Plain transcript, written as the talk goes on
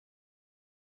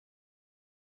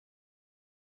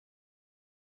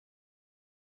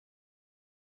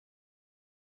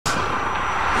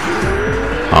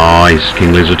plays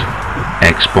King Lizzard,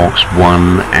 Xbox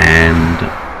One, and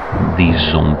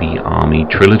the Zombie Army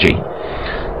Trilogy.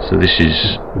 So this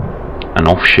is an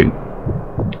offshoot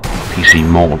PC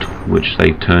mod which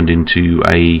they've turned into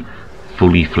a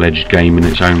fully fledged game in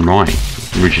its own right.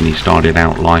 Originally started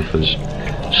out life as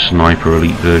Sniper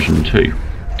Elite version 2,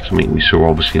 something we saw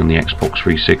obviously on the Xbox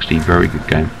 360, very good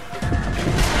game.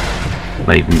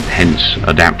 They've hence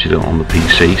adapted it on the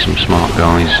PC, some smart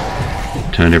guys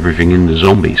turned everything into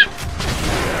zombies.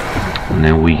 And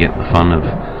now we get the fun of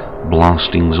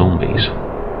blasting zombies,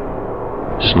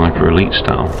 Sniper Elite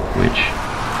style, which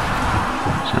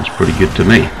sounds pretty good to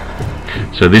me.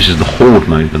 So this is the Horde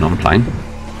mode that I'm playing,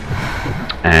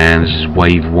 and this is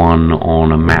wave 1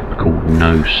 on a map called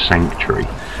No Sanctuary,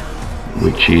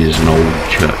 which is an old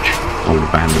church, old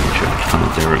abandoned church, kind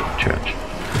of derelict church.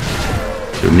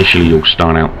 So initially you'll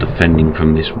start out defending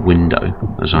from this window,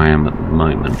 as I am at the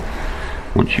moment.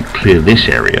 Once you clear this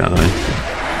area though,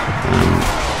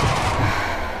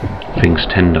 things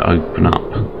tend to open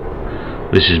up.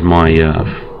 This is my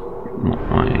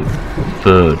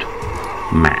third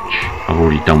match. I've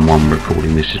already done one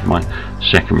recording, this is my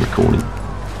second recording.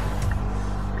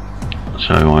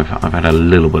 So I've had a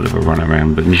little bit of a run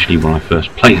around, but initially when I first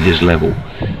played this level,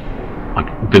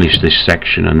 I finished this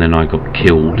section and then I got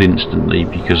killed instantly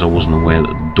because I wasn't aware that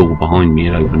the door behind me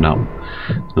had opened up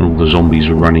and all the zombies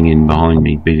were running in behind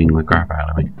me, beating the crap out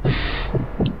of me.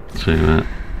 So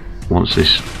once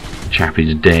this chap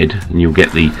is dead, and you'll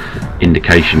get the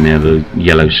indication there, the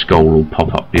yellow skull will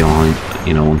pop up behind,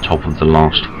 you know, on top of the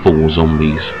last 4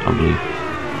 zombies, I believe.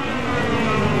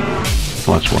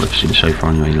 Well, that's what I've seen so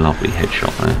far anyway. Lovely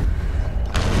headshot there.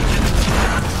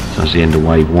 So that's the end of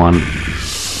wave 1,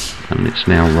 and it's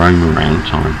now roam around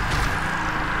time.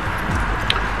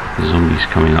 The zombies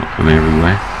coming up from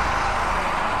everywhere.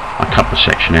 I cut the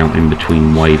section out in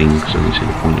between waiting because I don't see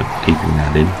the point of keeping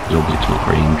that in, because obviously it's not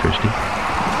very interesting.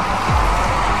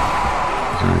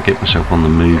 So I get myself on the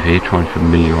move here, try and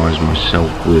familiarise myself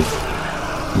with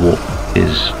what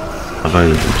is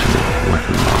available to me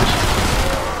weapon-wise.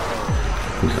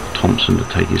 Use that Thompson to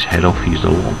take his head off. He used a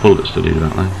lot of bullets to do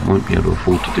that though. Won't be able to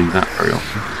afford to do that very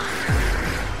often.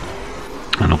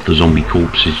 And off the zombie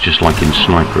corpses, just like in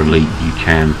Sniper Elite, you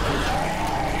can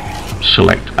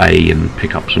select A and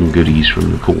pick up some goodies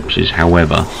from the corpses.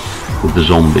 However, with the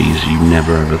zombies, you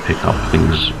never ever pick up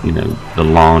things, you know, the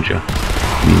larger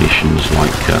munitions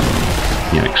like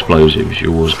you know, explosives.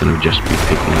 You're always going to just be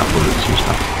picking up bullets and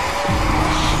stuff.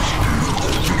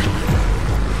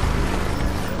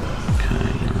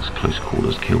 Close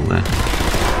quarters kill there.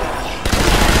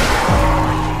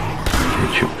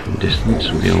 Headshot from distance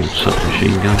with the old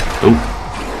submachine gun. Oh!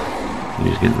 He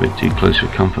was getting a bit too close for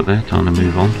comfort there, time to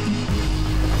move on.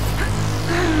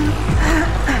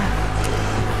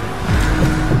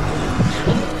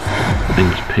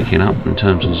 Things picking up in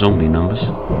terms of zombie numbers.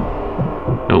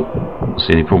 Oh, that's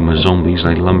the only problem with zombies,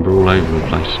 they lumber all over the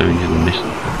place, so you never miss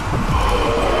them.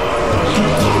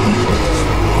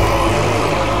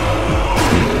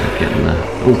 Getting the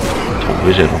top of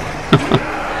his head off.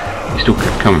 He still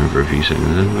kept coming for a few seconds.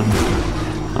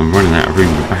 I'm running out of room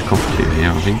to back off to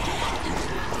here, I think.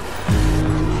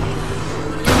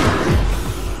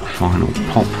 Final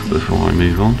pop before I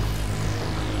move on.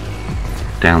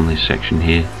 Down this section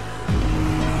here.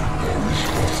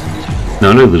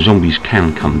 Now I know the zombies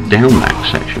can come down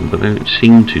that section, but they don't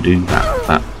seem to do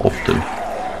that often.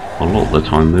 A lot of the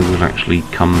time they will actually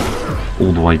come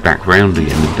all the way back round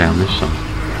again and down this side.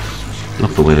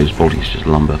 Love the way those bodies just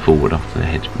lumber forward after their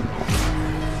head's been popped.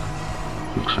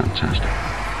 Looks fantastic.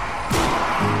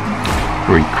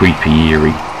 Very creepy,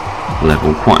 eerie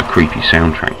level. Quite a creepy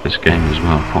soundtrack, this game as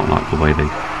well. Quite like the way they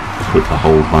put the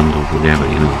whole bundle together,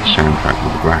 you know, the soundtrack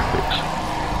with the graphics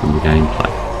and the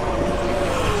gameplay.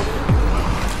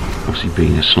 Obviously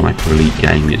being a Sniper Elite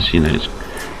game, it's, you know, it's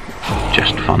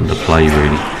just fun to play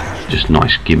really. Just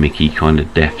nice gimmicky kind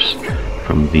of deaths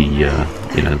from the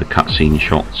you know, the cutscene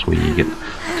shots where you get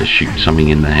to shoot something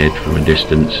in the head from a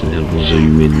distance and it'll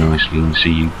zoom in nicely and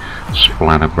see you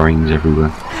splatter brains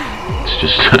everywhere. It's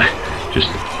just just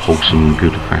wholesome,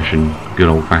 good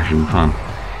old-fashioned fun.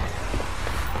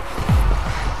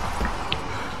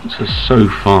 So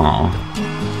far,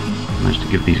 I managed to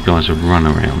give these guys a run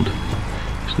around.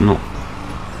 It's not,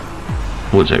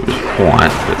 I would say it was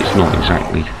quiet, but it's not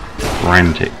exactly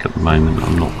frantic at the moment.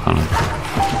 I'm not kind of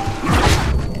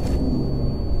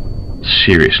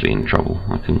seriously in trouble.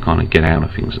 I can kind of get out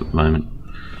of things at the moment.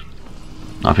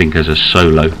 I think as a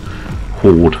solo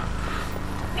Horde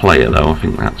player though, I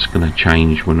think that's going to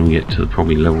change when we get to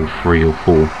probably level 3 or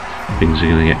 4. Things are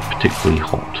going to get particularly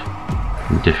hot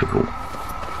and difficult.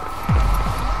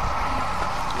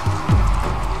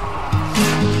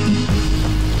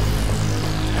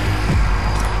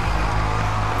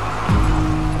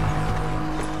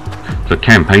 the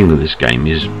campaign of this game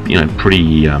is, you know,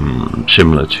 pretty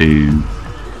similar to,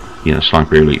 you know,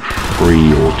 Sniper Elite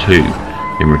 3 or 2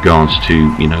 in regards to,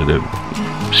 you know, the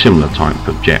similar type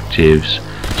objectives,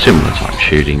 similar type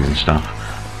shooting and stuff,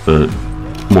 but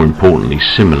more importantly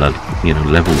similar, you know,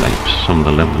 level lengths. Some of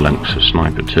the level lengths of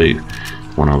Sniper 2,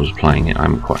 when I was playing it, I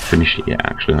haven't quite finished it yet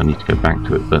actually, I need to go back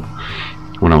to it, but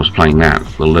when I was playing that,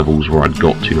 the levels where I'd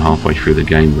got to halfway through the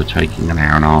game were taking an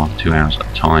hour and a half, 2 hours at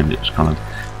a time. It was kind of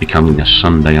becoming a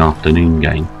Sunday afternoon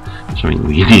game, something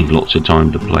where you need lots of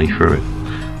time to play through it.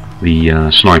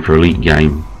 The Sniper Elite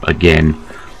game, again,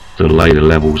 the later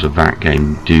levels of that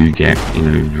game do get, you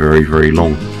know, very, very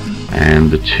long, and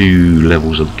the 2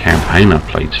 levels of the campaign I've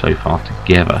played so far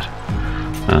together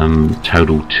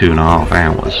total 2.5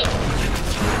 hours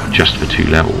just for 2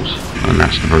 levels, and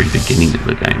that's the very beginning of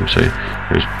the game. So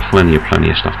there's plenty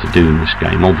of stuff to do in this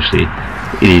game. Obviously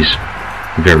it is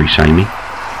very samey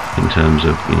in terms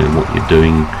of, you know, what you're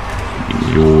doing.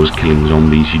 You're always killing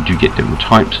zombies. You do get different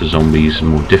types of zombies and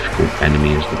more difficult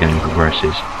enemy as the game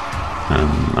progresses,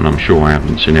 and I'm sure I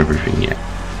haven't seen everything yet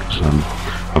because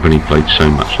I've only played so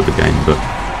much of the game, but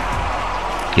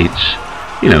it's,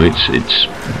 you know, it's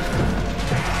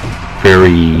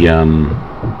very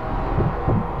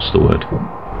what's the word?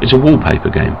 It's a wallpaper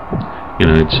game. You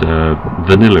know, it's a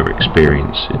vanilla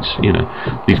experience. It's, you know,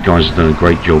 these guys have done a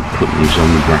great job putting the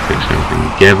zombie graphics and everything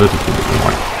together to give it the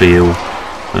right feel,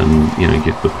 and, you know,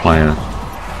 give the player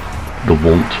the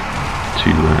want to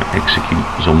execute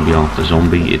zombie after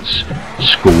zombie. It's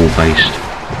score-based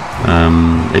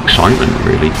excitement,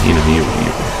 really. You know, you're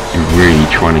really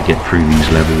trying to get through these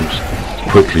levels as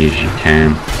quickly as you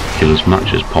can, kill as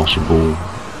much as possible,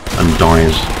 and die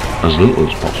as little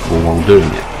as possible while doing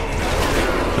it.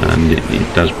 And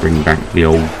it does bring back the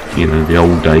old, you know, the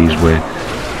old days where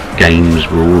games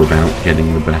were all about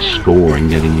getting the best score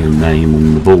and getting your name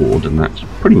on the board, and that's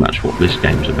pretty much what this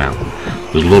game's about.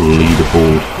 There's a lot of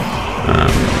leaderboard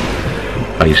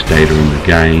based data in the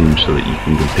game so that you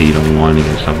can compete online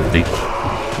against other people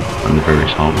and the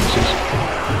various harvests.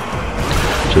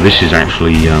 So this is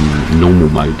actually normal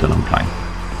mode that I'm playing,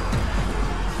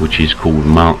 which is called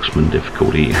marksman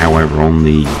difficulty. However, on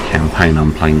the campaign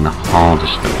I'm playing the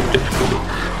hardest level difficulty.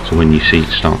 So when you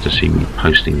start to see me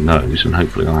posting those, and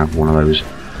hopefully I'll have one of those,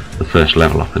 the first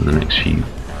level up in the next few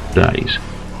days,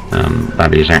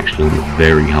 that is actually on the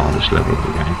very hardest level of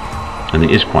the game, and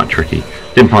it is quite tricky.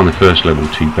 Didn't find the first level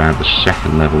too bad. The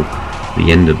second level,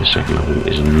 the end of the second level,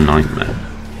 is a nightmare.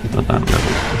 At that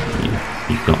level,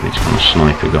 you've got these kind of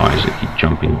sniper guys that keep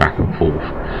jumping back and forth,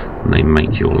 and they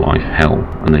make your life hell,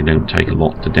 and they don't take a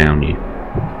lot to down you.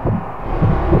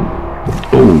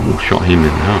 Oh, shot him in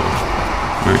the heart.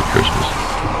 Merry Christmas.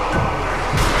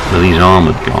 Now these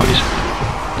armoured guys,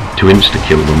 to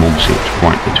insta-kill them, obviously it's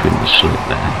right between the slit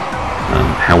there.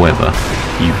 However,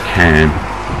 you can,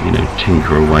 you know,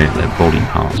 tinker away at their body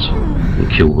parts and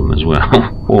kill them as well.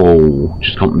 Oh,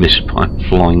 just got missed by a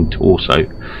flying torso.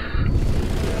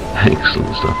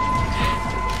 Excellent stuff.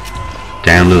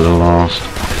 Down to the last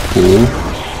 4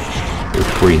 or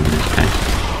 3 in this case.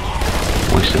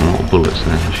 Wasting a lot of bullets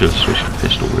there. I should have switched to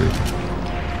pistol really,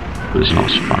 but it's not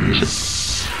so fun, is it?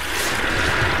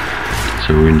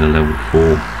 So we're into level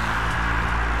 4.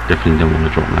 Definitely don't want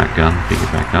to drop that gun. Pick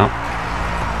it back up.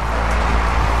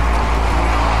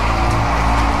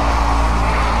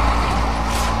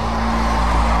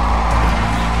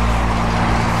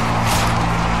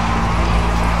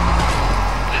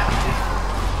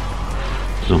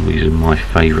 Zombies in my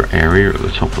favourite area at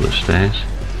the top of the stairs,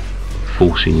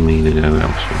 forcing me to go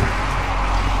elsewhere.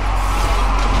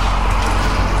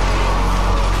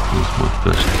 That's my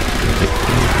first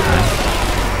victim of the day.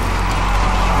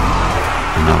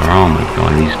 Another armoured guy.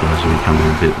 These guys are becoming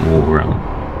a bit more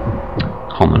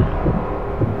common.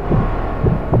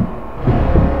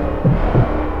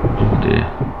 Oh dear,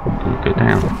 don't go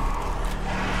down.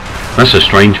 That's a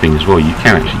strange thing as well. You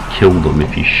can actually kill them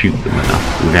if you shoot them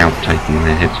enough without taking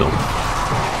their heads off.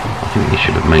 I think they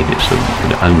should have made it so you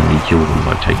could only kill them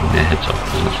by taking their heads off,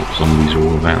 because that's what zombies are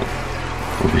all about.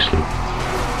 Obviously,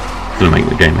 it's going to make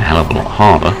the game a hell of a lot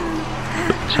harder,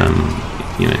 but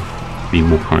you know, be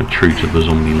more kind of true to the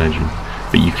zombie legend.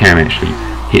 But you can actually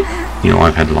hit. You know,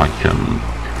 I've had like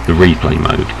the replay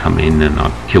mode come in, and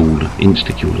I've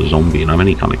insta-killed a zombie, and I've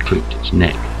only kind of clipped its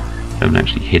neck. I haven't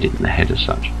actually hit it in the head as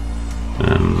such.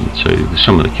 So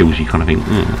some of the kills you kind of think,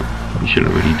 you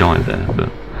shouldn't really die there, but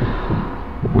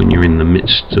when you're in the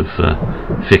midst of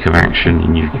thick of action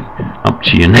and you're up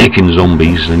to your neck in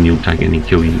zombies, then you'll take any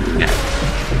kill you can get.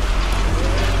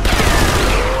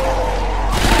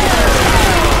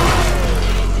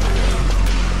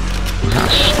 Was that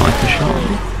a sniper shot?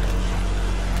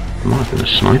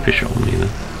 sniper shot on me then.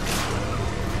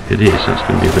 If it is, that's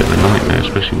going to be a bit of a nightmare,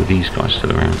 especially with these guys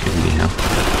still around giving me help.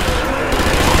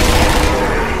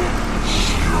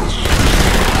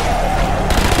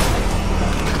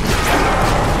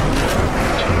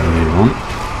 Move on.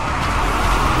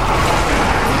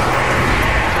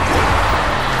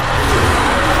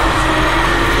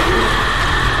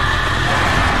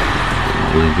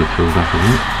 Really good filled up on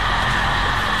it.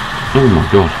 Oh my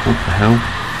god, what the hell?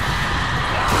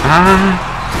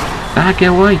 Ah, get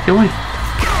away, get away.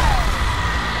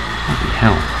 Bloody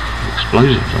hell,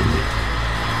 explosives on me.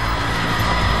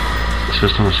 It's the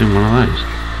first time I've seen one of those.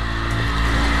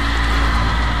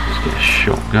 Let's get a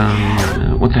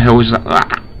shotgun. What the hell is that? Ah!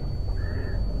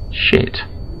 Shit.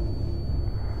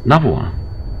 Another one.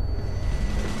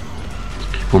 Let's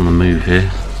keep on the move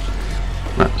here.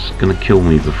 That's gonna kill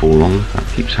me before long if that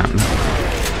keeps happening.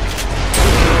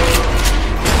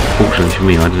 Fortunately for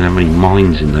me, I didn't have any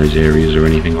mines in those areas or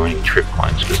anything, or any trip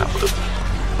mines, because that would have,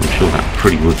 I'm sure that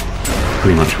pretty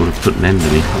much would have put an end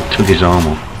to me. I took his arm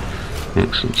off.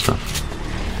 Excellent stuff.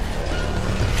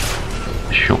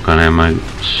 Shotgun ammo,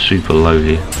 super low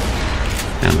here.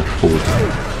 Down to 4.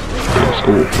 Oh,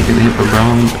 we're getting hit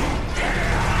behind.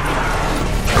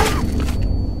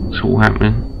 It's all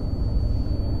happening.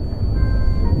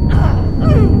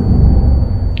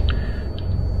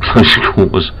 Close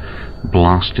quarters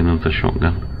blasting of the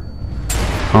shotgun.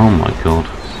 Oh my god.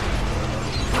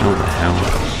 How the hell?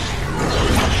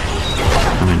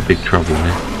 I'm in big trouble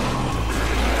here.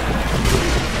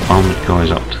 Armoured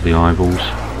guys up to the eyeballs.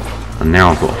 And now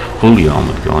I've got a fully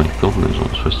armoured guy. God knows what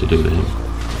I'm supposed to do to him.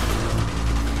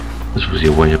 This was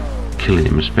your way of killing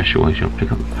him, a special way. Shall I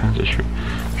pick up the Panzer Strap?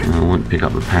 No, I won't pick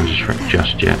up the Panzer Strap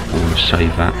just yet. I want to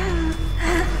save that.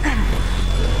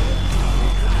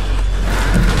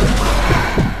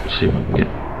 See if I can get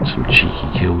some cheeky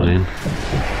kills in.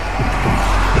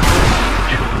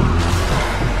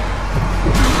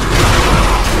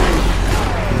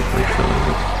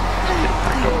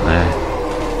 There.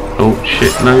 Oh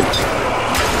shit, no.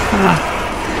 Ah,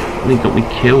 he got me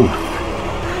killed.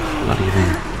 Bloody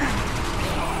thing.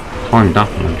 Climbed up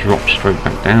and I dropped straight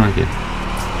back down again.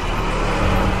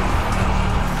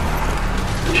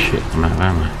 Shit, I'm out of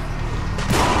ammo.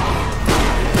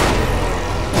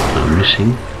 I'm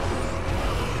missing.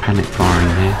 Panic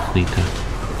firing here. Need to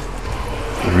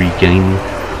regain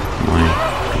my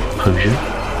composure.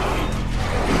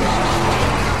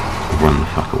 Run the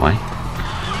fuck away.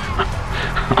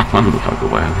 Run the fuck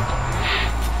away, I guess.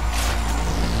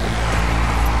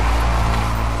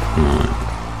 Right.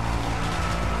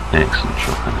 Excellent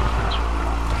shotgun.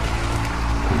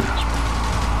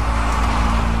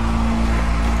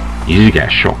 You do get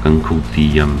a shotgun called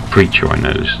the Preacher, I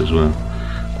noticed as well.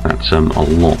 That's a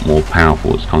lot more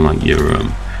powerful. It's kind of like your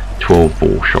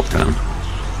 12-ball shotgun.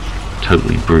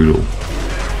 Totally brutal.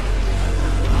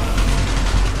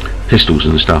 Pistols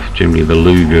and stuff, generally the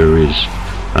Luger is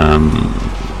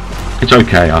it's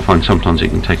okay. I find sometimes it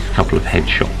can take a couple of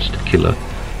headshots to kill her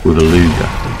with a Luger.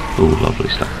 Oh, lovely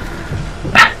stuff.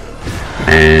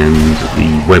 And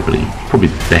the Webley, probably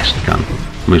the best gun,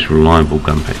 most reliable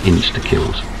gun for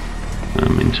insta-kills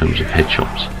in terms of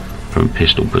headshots. From a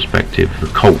pistol perspective, the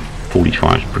Colt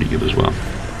 45 is pretty good as well.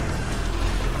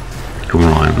 You can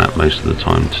rely on that most of the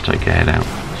time to take a head out.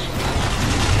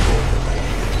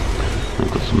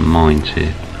 I've got some mines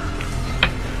here.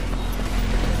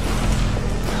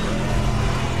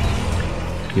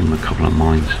 Give them a couple of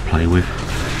mines to play with.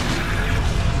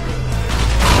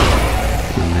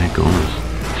 And they're goners.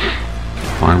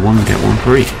 Buy one, get one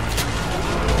free.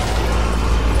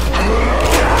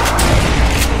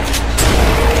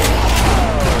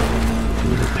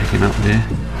 Up there,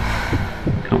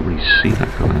 can't really see that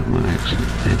guy with my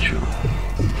excellent headshot.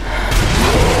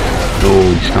 Oh,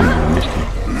 he stumbled and missed him.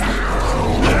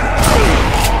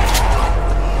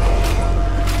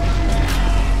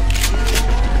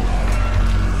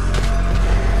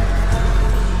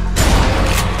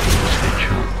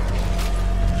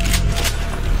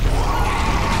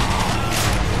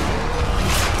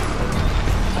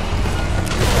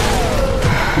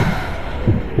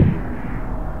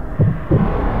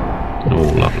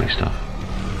 Lovely stuff.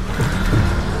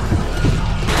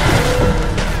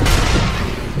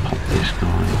 Pop this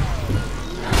guy.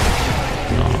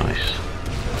 Nice.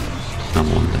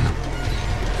 Another one down.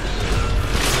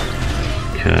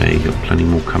 Okay, got plenty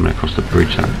more coming across the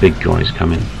bridge. That big guy's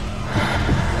coming.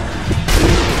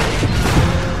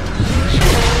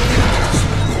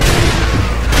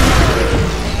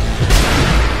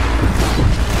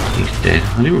 He's dead. I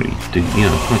didn't really do, you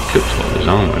know, I clipped a lot of his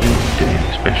armor. I didn't really do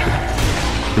anything special.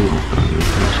 Still not going to lose a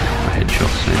couple of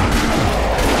headshots in.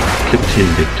 clipped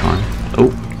in big time.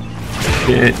 Oh,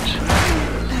 shit.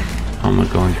 Oh my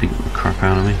god, beating the crap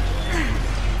out of me.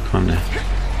 Time to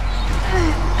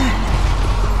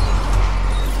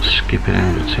skip it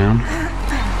out of town.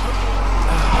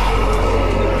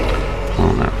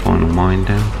 Plant that final mine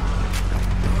down.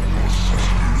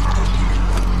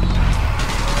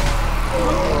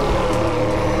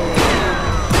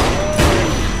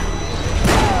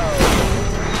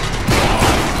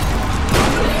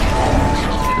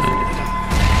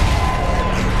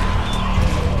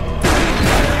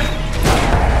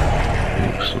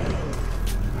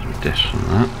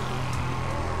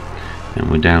 And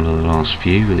we're down to the last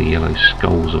few. The yellow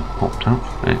skulls have popped up.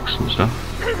 Excellent stuff.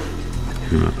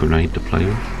 Give him a grenade to play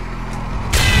with.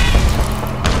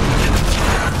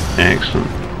 Excellent.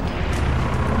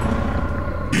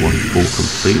 1-4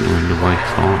 complete. We're underway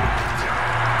 5.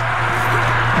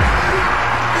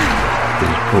 This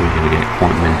is probably going to get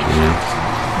quite mental now.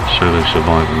 Solo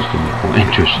survival is going to be quite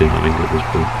interesting, I think, at this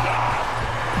point.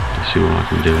 Let's see what I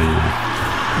can do anyway.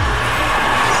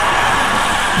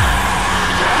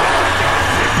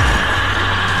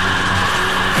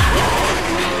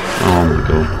 Oh my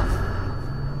god.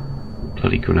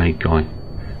 Bloody grenade guy.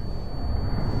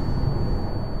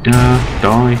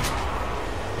 Die.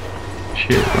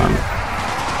 Shit, run.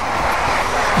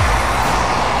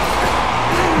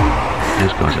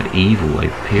 Those guys are evil, they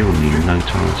appear on you in no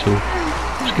time at all.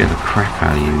 Scare the crap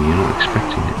out of you, you're not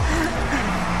expecting it.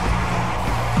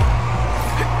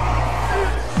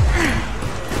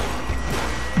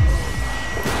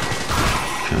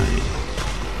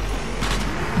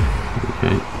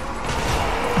 Okay.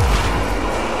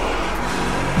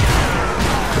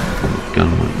 Gun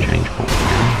won't change properly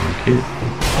now, thank you.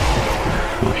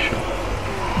 Nice shot.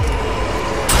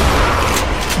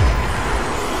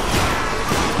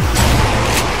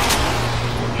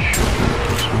 Shotgun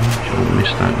plus one, should have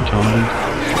missed that entirely.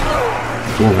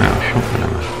 All out of shotgun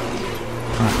ammo.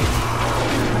 Right.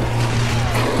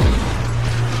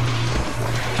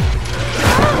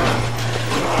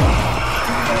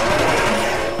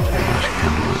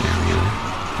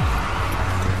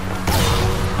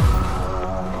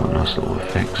 Nice little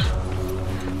effects.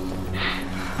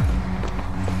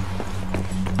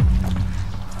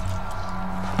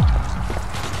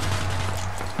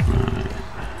 Right.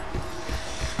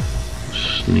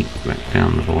 Sneak back down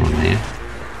the bottom there.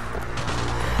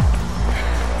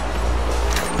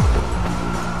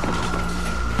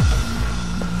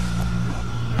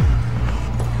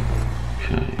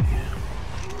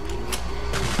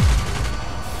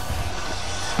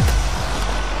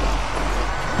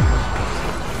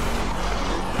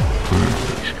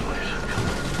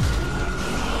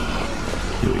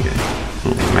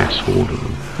 Horde of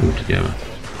them all together.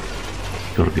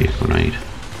 Gotta be a grenade.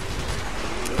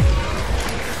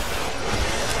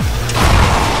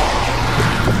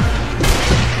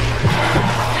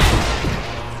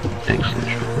 Excellent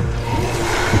shot.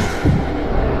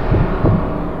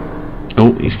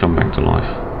 Oh, he's come back to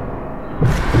life.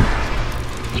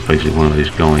 It's basically one of those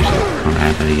guys that kind of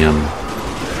had a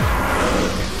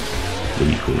what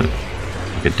do you call it?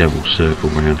 Like a devil's circle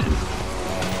around him.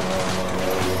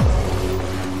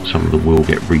 Some of them will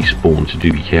get respawned, so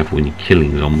do be careful when you're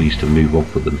killing zombies to move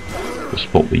off of them, the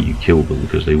spot where you kill them,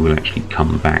 because they will actually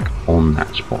come back on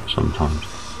that spot sometimes.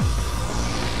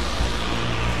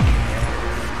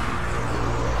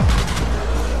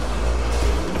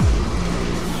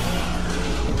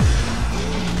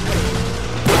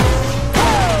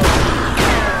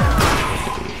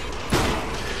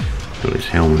 Got his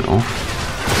helmet off.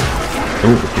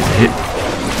 Oh, get hit.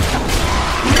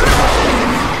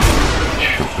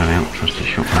 Shotgun out, trusty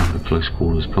shotgun for close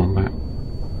quarters combat.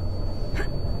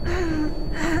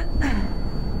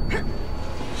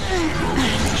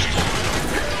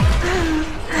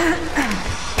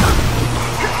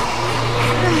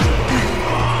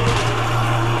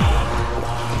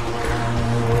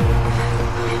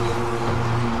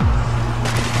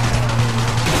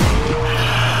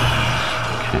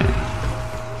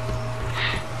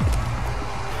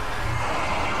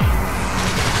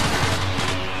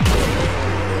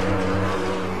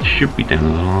 Should be down to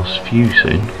the last few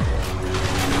soon.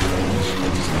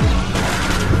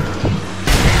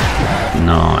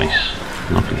 Nice.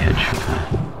 Lovely headshot there.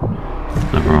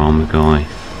 Another armor guy.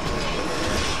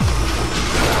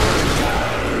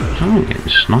 I'm getting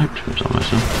sniped from some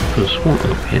myself. I could have sworn I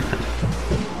got hit then.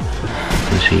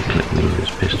 Unless he clipped me with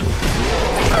his pistol.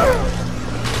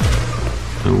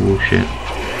 Oh shit.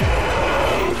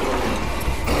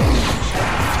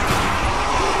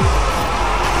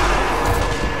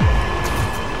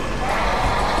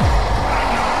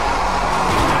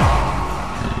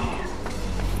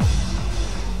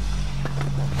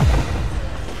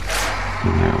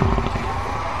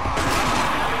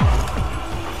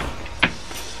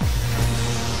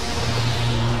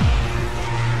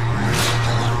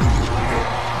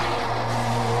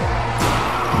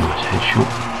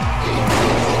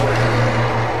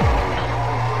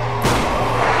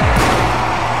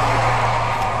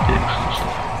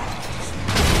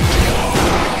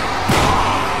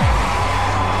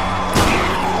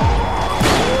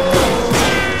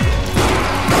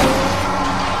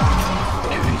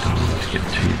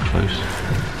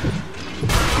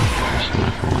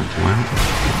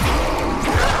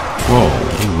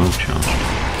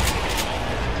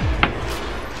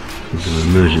 I've got an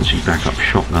emergency backup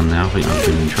shotgun now. I think I've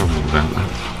been in trouble about that.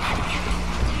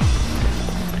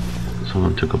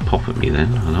 Someone took a pop at me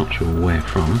then, I'm not sure where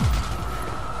from.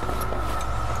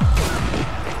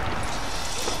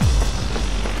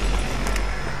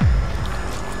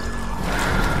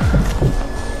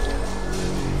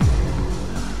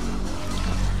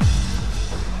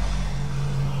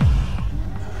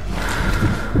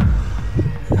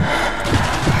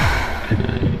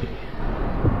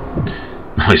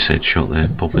 Nice headshot there,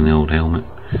 popping the old helmet.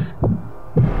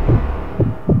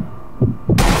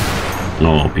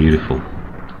 Oh, beautiful.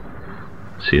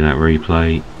 See that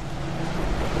replay?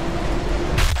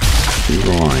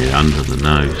 Right under the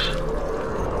nose.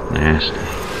 Nasty.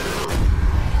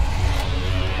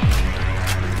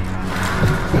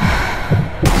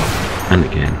 And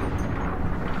again.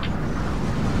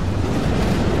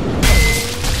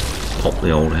 Pop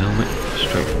the old helmet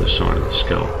straight to the side of the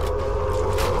skull.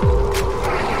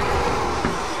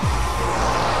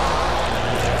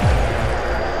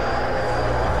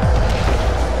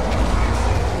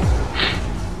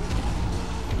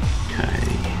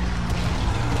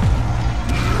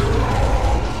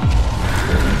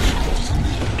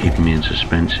 Keeping me in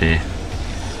suspense here.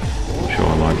 Not sure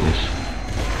I like this.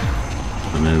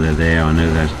 I know they're there, I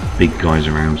know there's big guys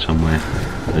around somewhere.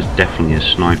 There's definitely a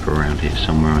sniper around here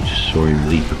somewhere, I just saw him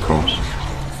leap across.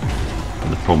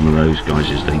 And the problem with those guys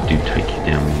is they do take you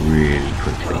down really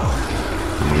quickly.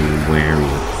 I'm really wary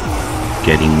of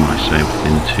getting myself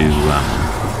into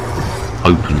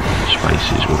open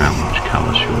spaces without much cover,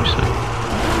 shall we say.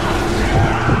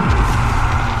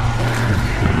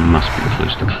 Must be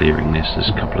close to clearing this. There's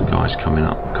a couple of guys coming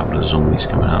up, a couple of zombies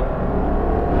coming up.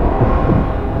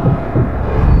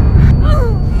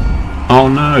 Oh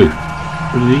no!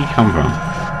 Where did he come from?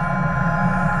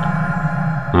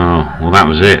 Oh, well that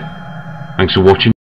was it. Thanks for watching.